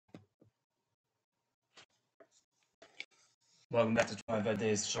Welcome back to 25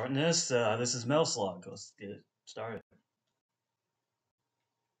 Days Shortness. This is Metal Slug. Let's get it started.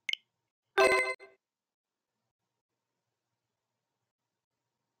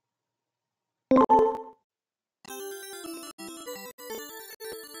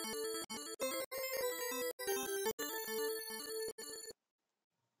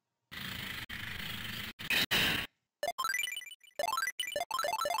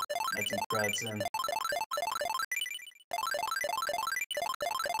 That's some credits in.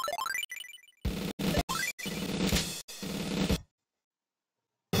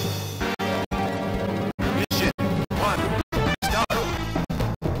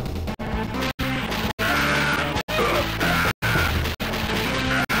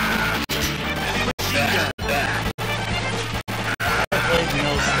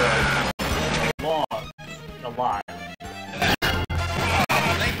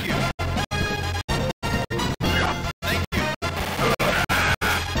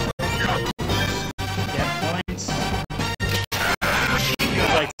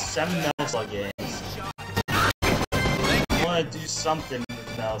 Seven Metal Slug games. I want to do something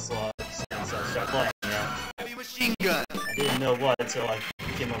with Metal Slug since I started playing, I didn't know what until I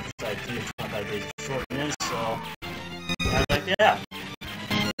came up with this idea of 25 Days of Shortness, so I was like, yeah.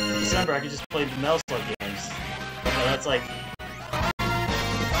 In December I could just play the Metal Slug games. That's like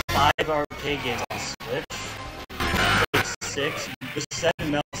 5 arcade games on Switch. 6. There's 7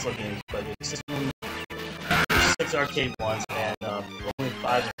 Metal Slug games, but there's 6 arcade ones, and only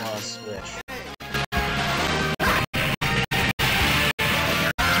 5 of them on Switch.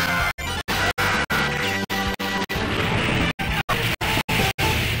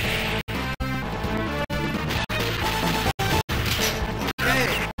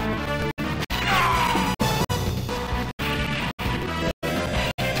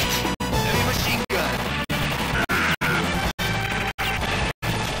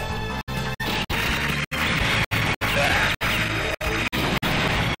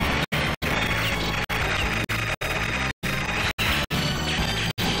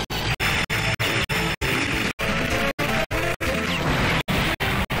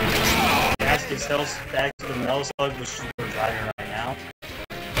 Back to the Metal Slug, which we're driving right now.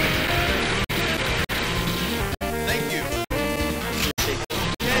 Thank you.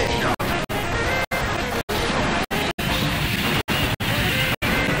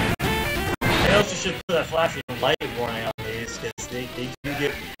 I also should put a flashing light warning on these, because they do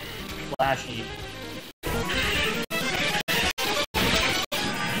get flashy.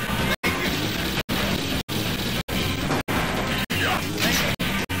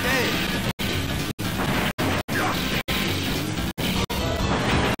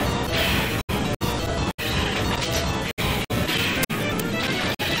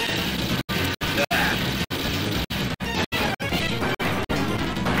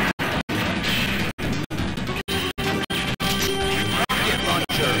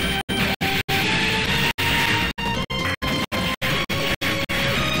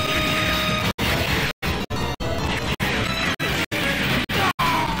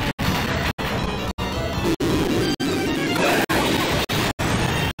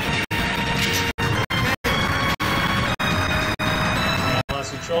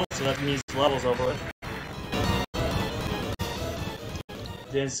 So that means the level's over with.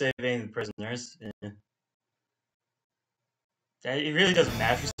 Didn't save any of the prisoners. It really doesn't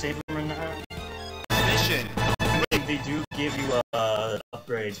matter if you save them or not. Mission. They do give you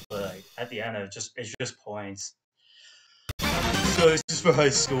upgrades, but like, at the end it's just points. So it's just for high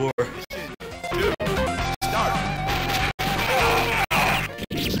score. Mission 2. Start.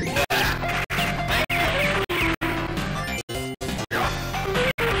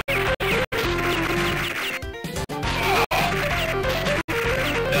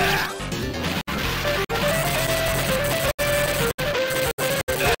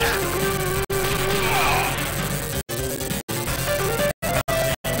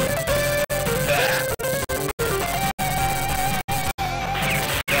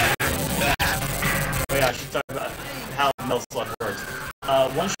 I should talk about how Metal Slug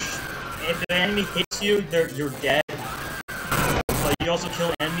works. If an enemy hits you, you're dead. But you also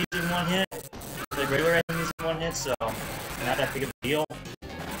kill enemies in one hit, like regular enemies in one hit, so not that big of a deal.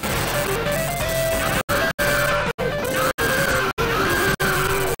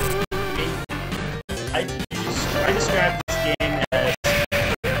 I describe this game as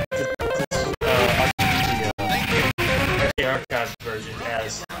the archive version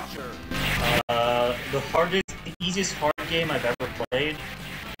as the easiest hard game I've ever played.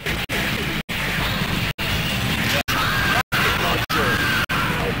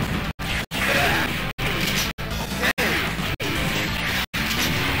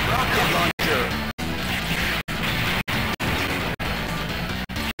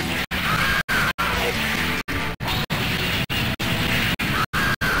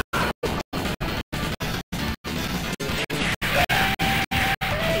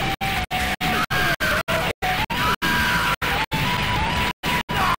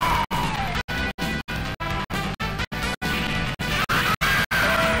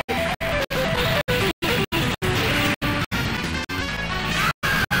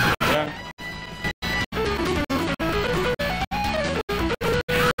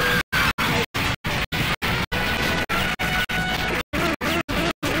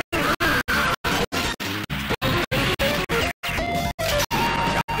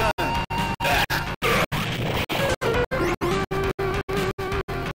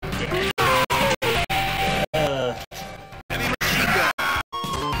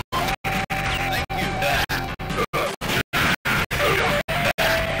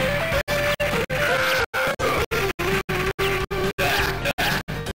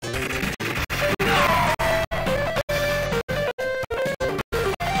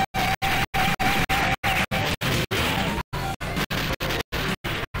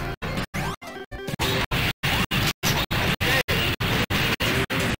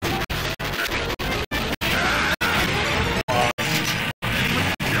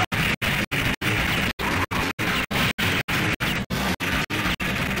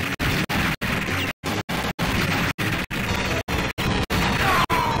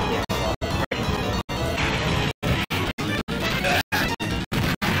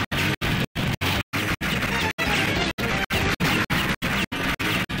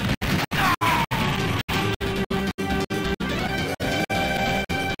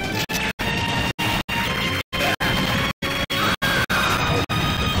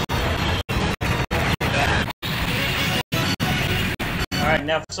 Alright,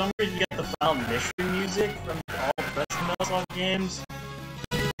 now for some reason you get the final mission music from all the rest of the Metal Slug games.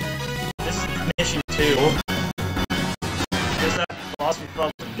 This is mission 2. There's that boss we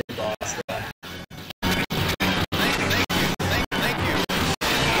fought the mid-boss guy.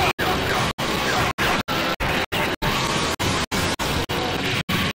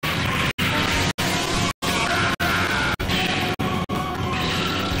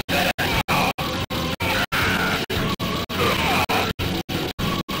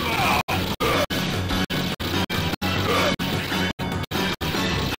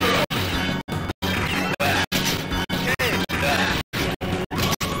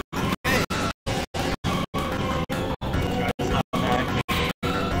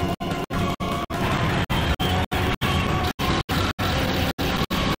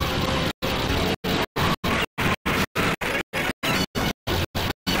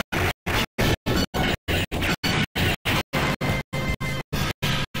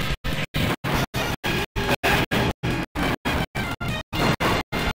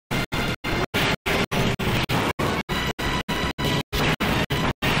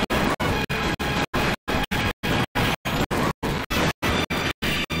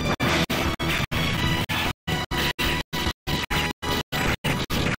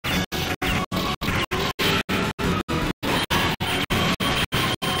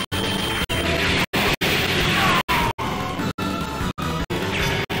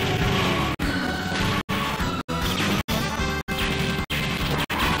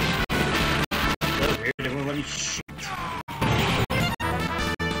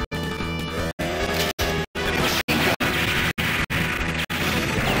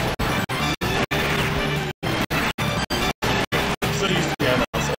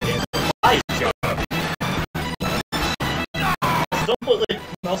 Don't put like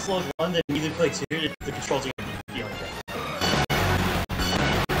Metal Slug 1 and music play 2, the controls are gonna be like that.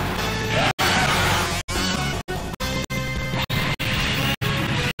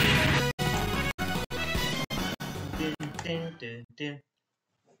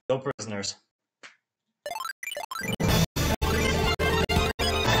 Go prisoners.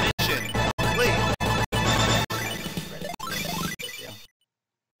 Mission complete.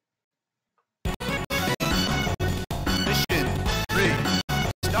 Mission 3.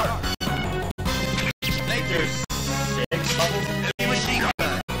 Start. There's 6 levels in the Heavy machine gun.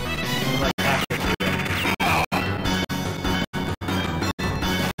 like halfway through it.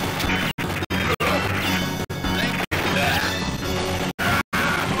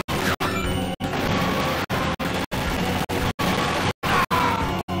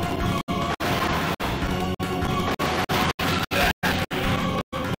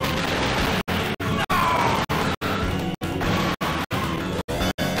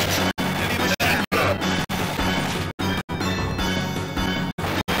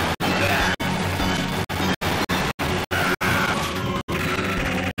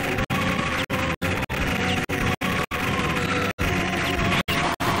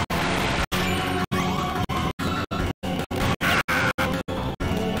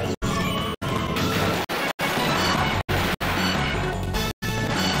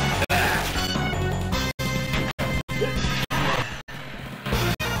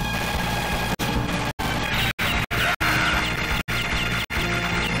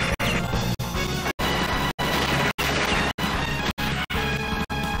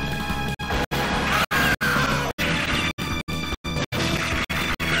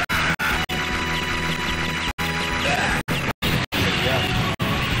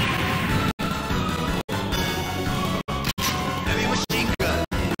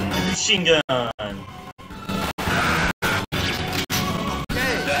 Machine gun.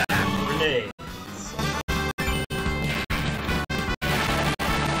 Okay. Grenade.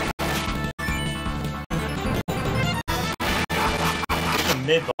 The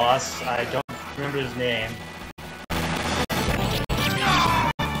mid boss. I don't remember his name.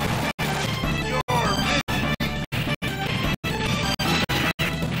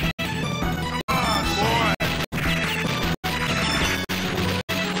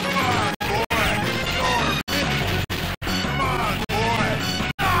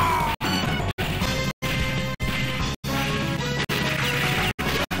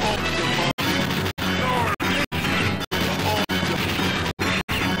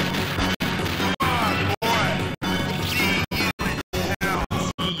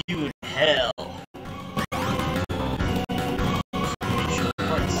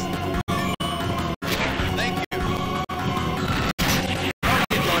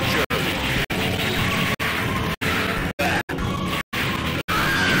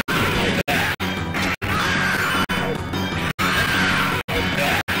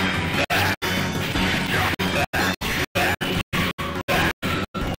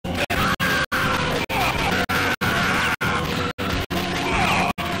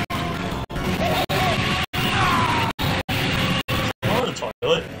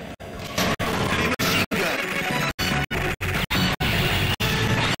 Good. Heavy machine gun.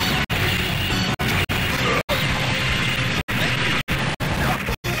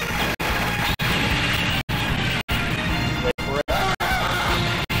 Wait for it.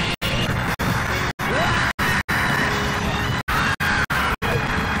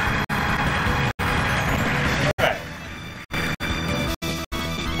 Okay.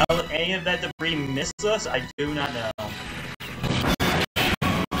 How did any of that debris miss us? I do not know.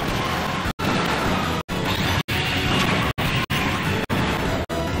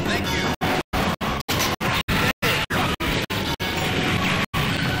 Thank you.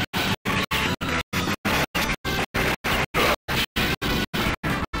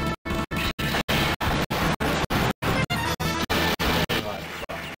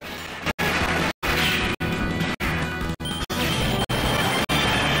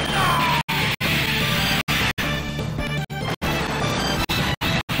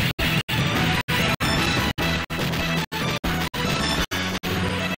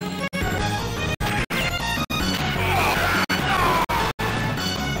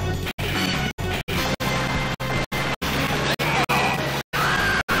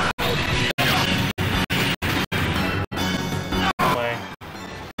 Play.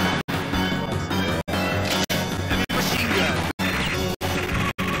 Heavy machine gun.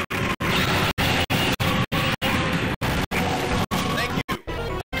 Thank you.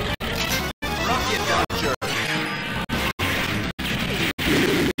 Rocket launcher.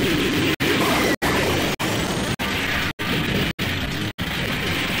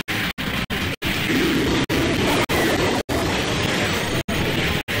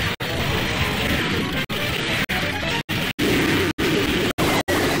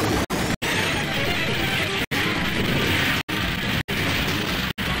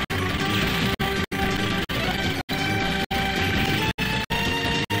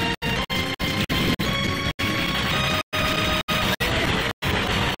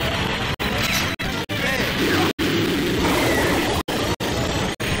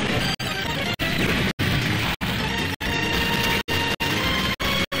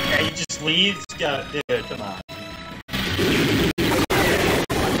 Yeah, you just leave? Dude, come on.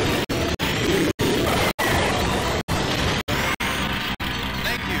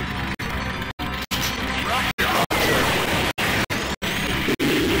 Thank you. Rocket launcher.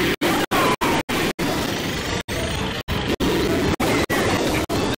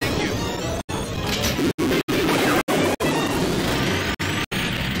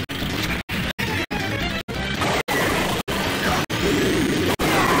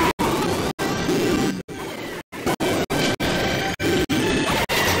 Thank you.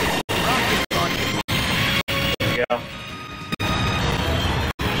 Rocket launcher. There you go.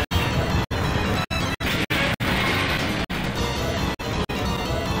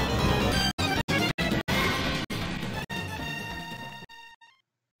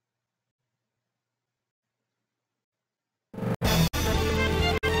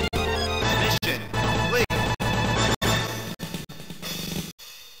 Mission complete.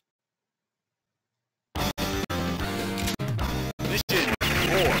 Mission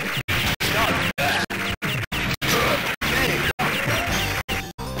 4. Start. Okay.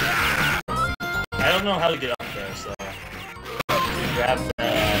 I don't know how to get up there, so grab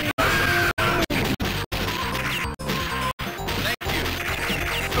that. Thank you.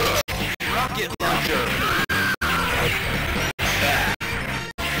 Rocket launcher.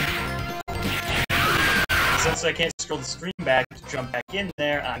 Since I can't scroll the screen back to jump back in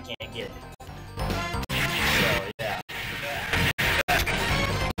there, I can't get it. So yeah.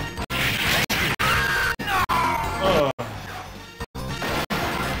 Oh.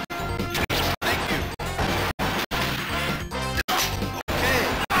 Thank you. Okay.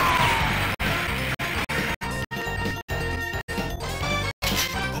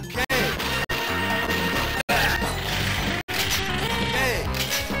 Okay. Okay.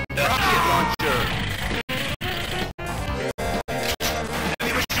 Rocket launcher.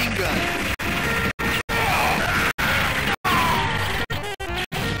 Heavy machine gun.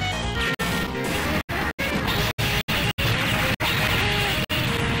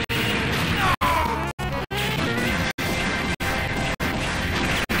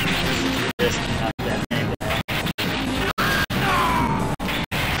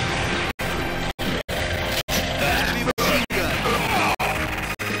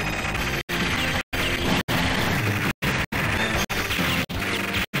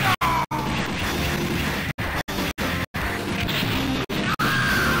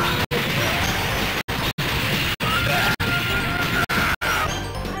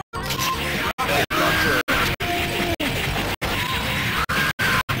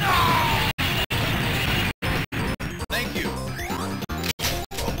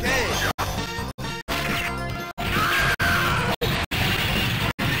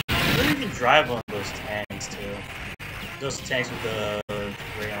 drive one of those tanks too. Those tanks with the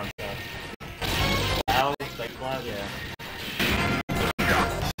ray on top. Cloud, like cloud, yeah.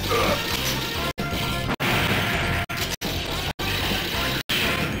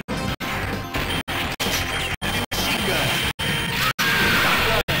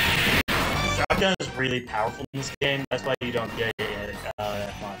 Shotgun is really powerful in this game. That's why you don't get it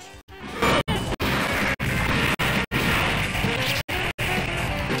that much.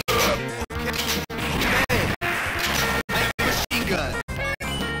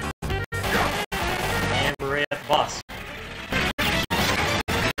 Boss.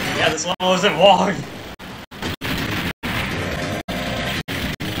 Yeah, this level isn't long.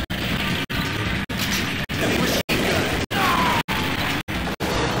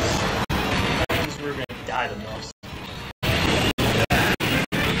 We're gonna die the most.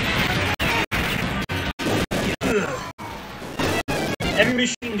 Heavy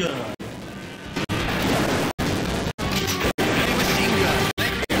machine gun.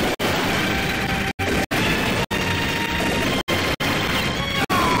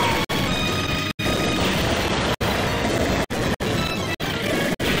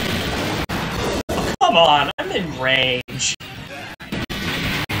 Come on, I'm in range.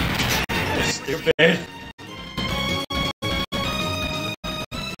 You're stupid.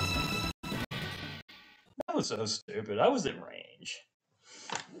 That was so stupid. I was in range.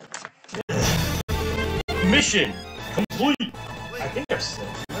 Mission complete. I think there's 6.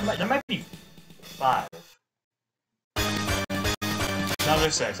 There might be 5. No,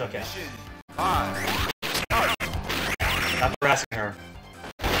 there's 6. Okay. Not harassing her.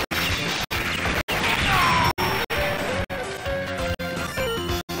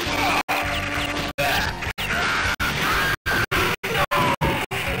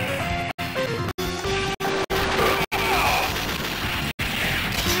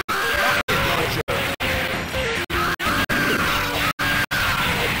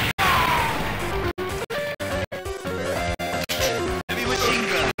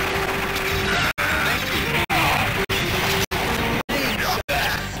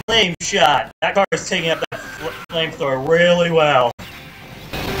 Flame shot. That car is taking up that flamethrower really well.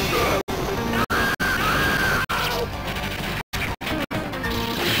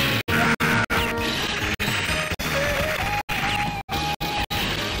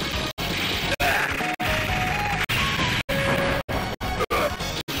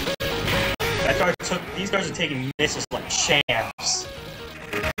 These guys are taking missiles like champs.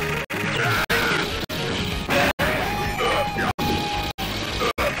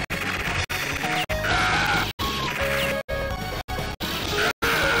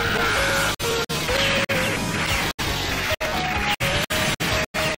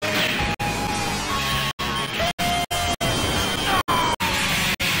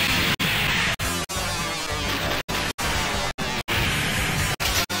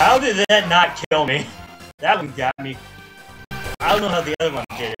 How did that not kill me? That one got me. I don't know how the other one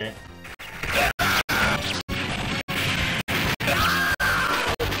did it.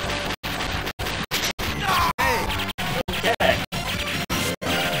 Okay.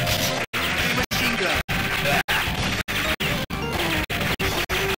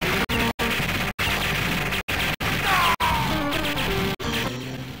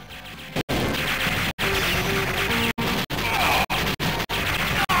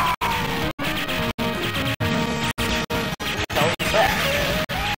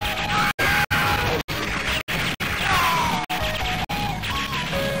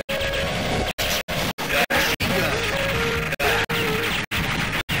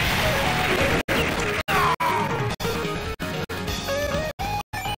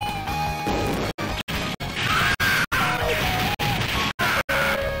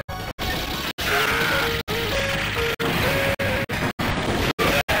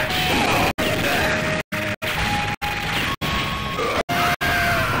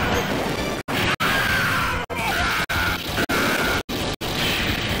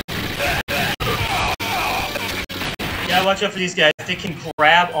 Yeah, watch out for these guys. They can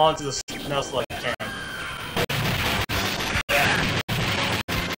grab onto the Metal Slug tank.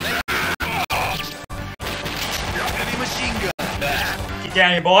 Heavy machine gun. Get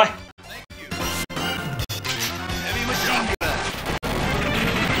down here, boy. Thank you. Heavy machine gun.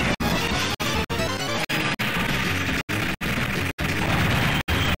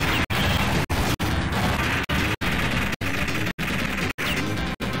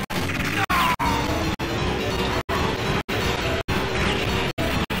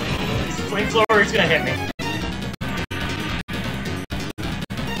 Flamethrower is gonna hit me.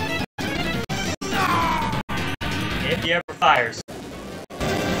 If he ever fires.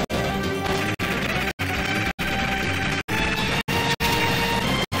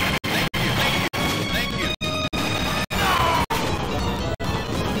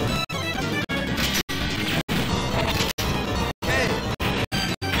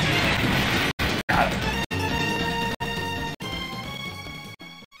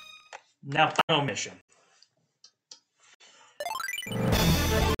 Now, final mission.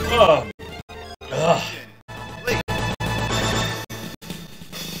 Oh. Ugh.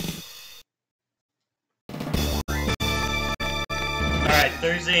 Alright,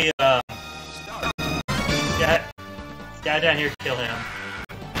 there's a, guy down here, kill him.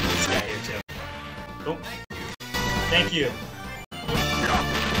 This guy here, too. Oh. Thank you.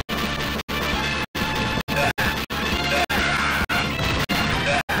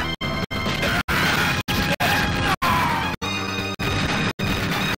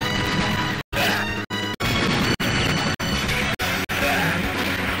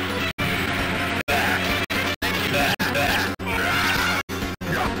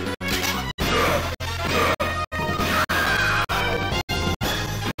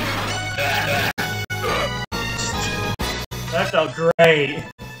 That felt great.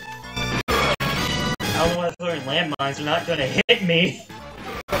 I don't want to throw in landmines, they're not gonna hit me.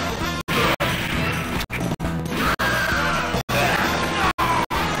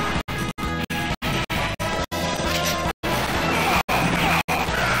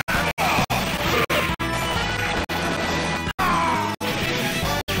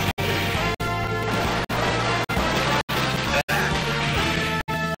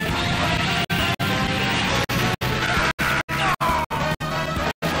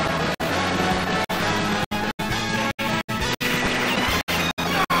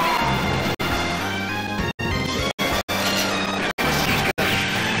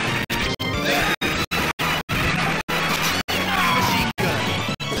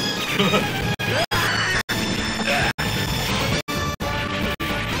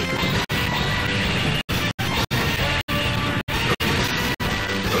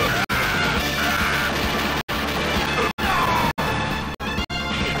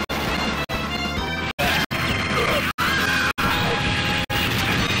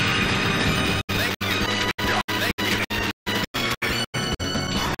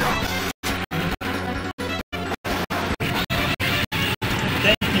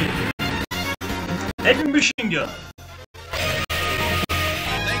 Heavy machine gun.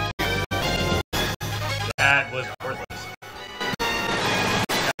 Thank you. That was worthless.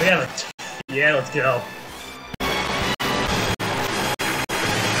 Yeah, let's go.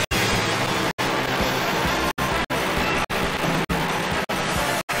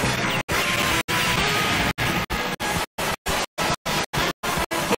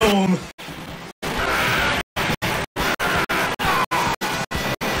 Boom.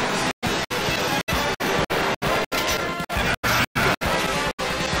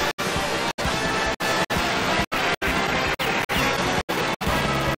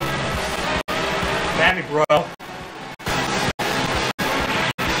 At me, bro.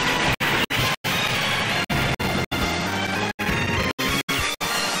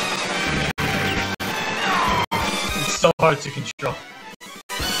 It's so hard to control.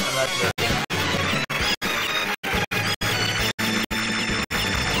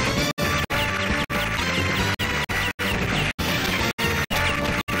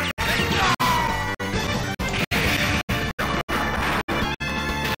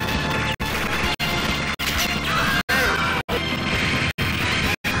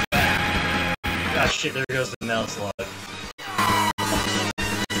 Ah, shit, there goes the Metal Slug.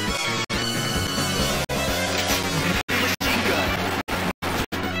 Machine gun.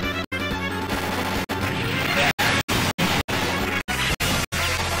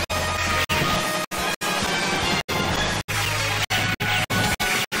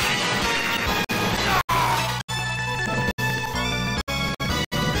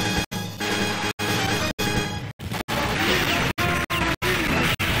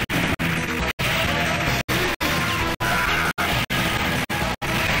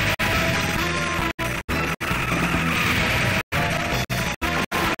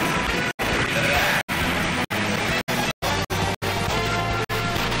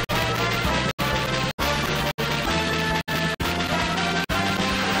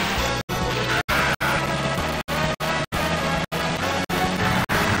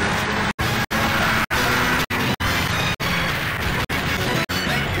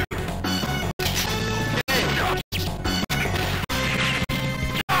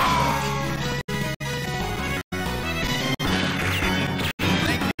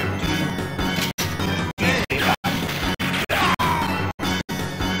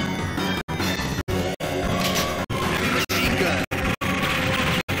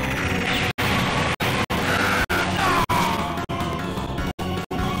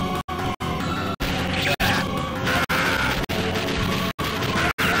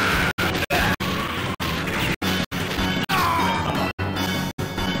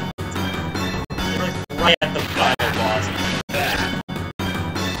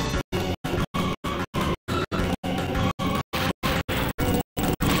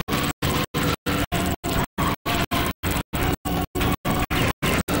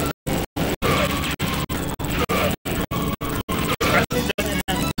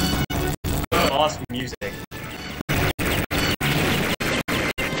 awesome music.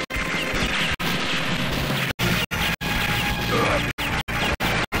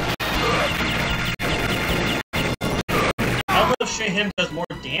 I don't know if shooting him does more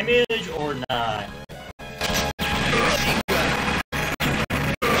damage or not.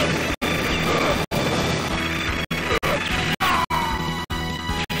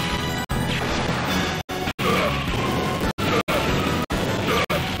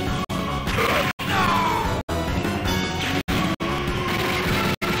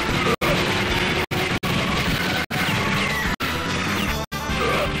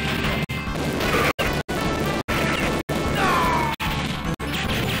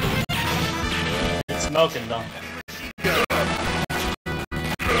 Smoking though.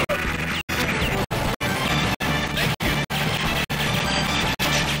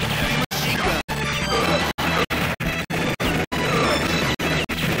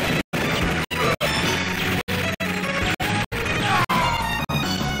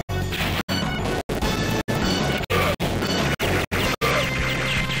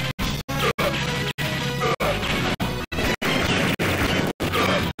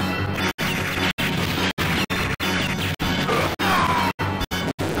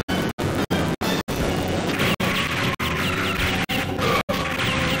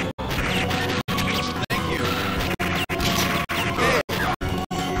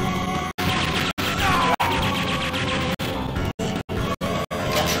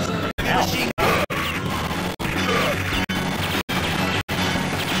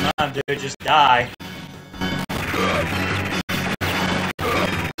 Dude, just die.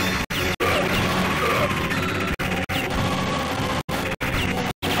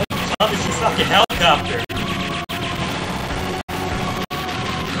 Oh, this is fucking helicopter.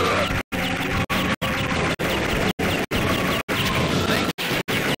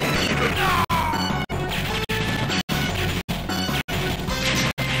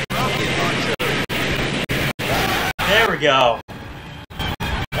 There we go.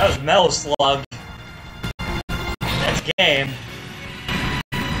 That was Metal Slug. That's game.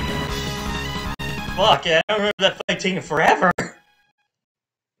 Fuck, I don't remember that fight taking forever.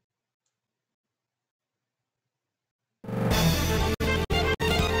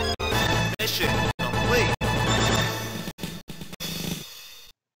 Mission complete.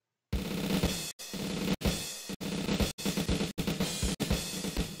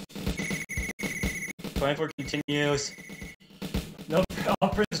 '24 continues. Nope, all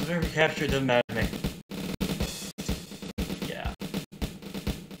prisoners were captured, doesn't matter to me. Yeah.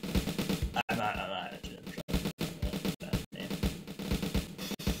 I'm not actually that name.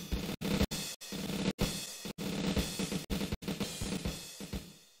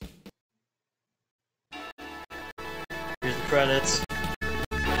 Here's the credits.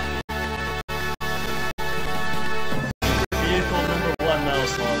 Vehicle number 1, Metal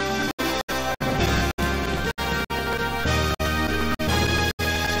Slug.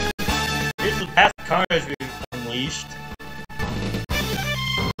 Past carnage we've unleashed.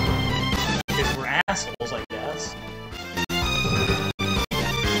 Because we're assholes, I guess.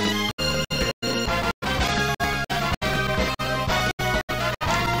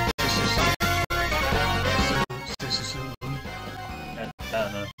 I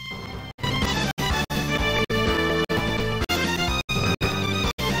don't know.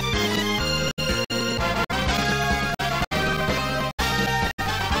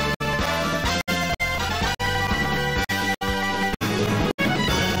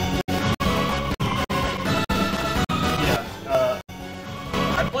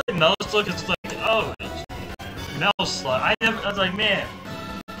 Metal Slug is like, oh, Metal Slug. I was like, man,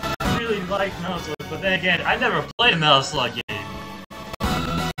 I really like Metal Slug, but then again, I never played a Metal Slug game. So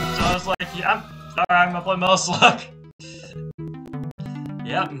I was like, yeah, alright, I'm gonna play Metal Slug.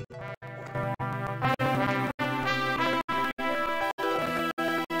 Yep.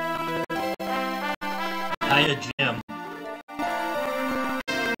 I need a gym.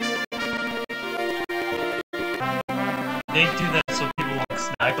 They do that so people won't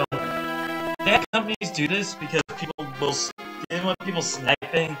snipe them. They have companies do this because people will. They don't want people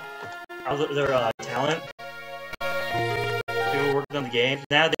sniping their talent. People working on the game.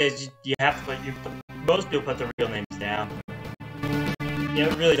 Nowadays, you have to put. Most people put their real names down. Yeah,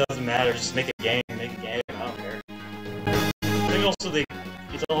 it really doesn't matter. Just make a game. Make a game. I don't care. I think also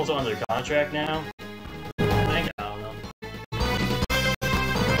it's also under contract now. I don't know.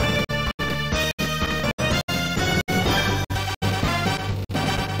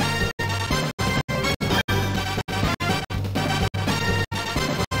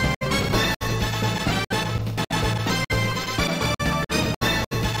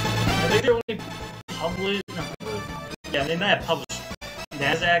 I think they're only published. Yeah, they might have published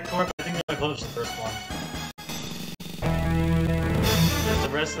NASDAQ Corp. I think they might publish the first one. Because the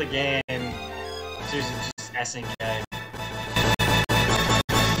rest of the game is usually just SNK.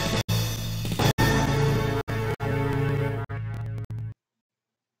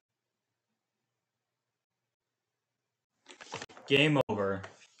 Game over.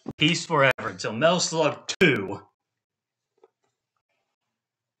 Peace forever until Metal Slug 2.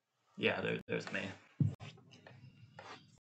 Yeah, there's me.